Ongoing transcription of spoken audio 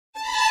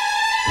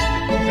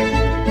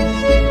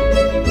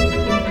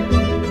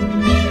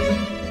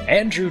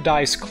Andrew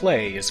Dice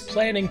Clay is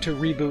planning to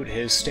reboot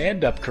his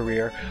stand-up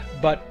career,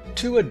 but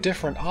to a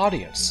different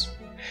audience.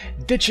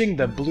 Ditching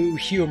the blue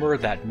humor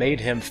that made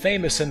him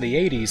famous in the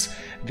 80s,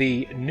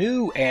 the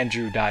new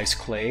Andrew Dice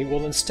Clay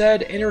will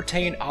instead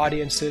entertain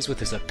audiences with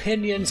his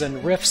opinions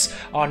and riffs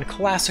on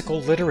classical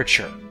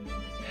literature.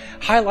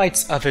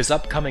 Highlights of his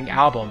upcoming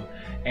album,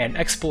 an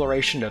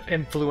exploration of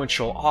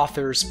influential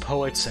authors,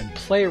 poets, and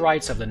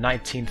playwrights of the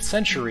 19th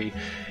century,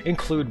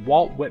 include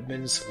Walt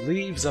Whitman's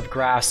Leaves of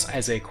Grass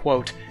as a,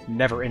 quote,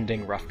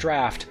 never-ending rough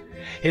draft,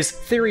 his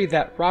theory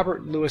that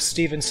Robert Louis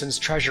Stevenson's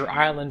Treasure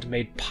Island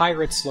made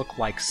pirates look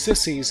like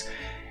sissies,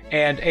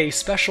 and a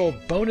special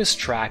bonus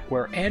track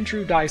where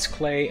Andrew Dice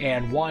Clay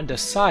and Wanda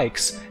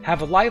Sykes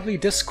have a lively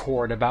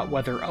discord about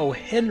whether O.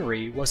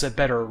 Henry was a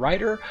better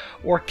writer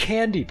or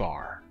Candy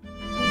Bar.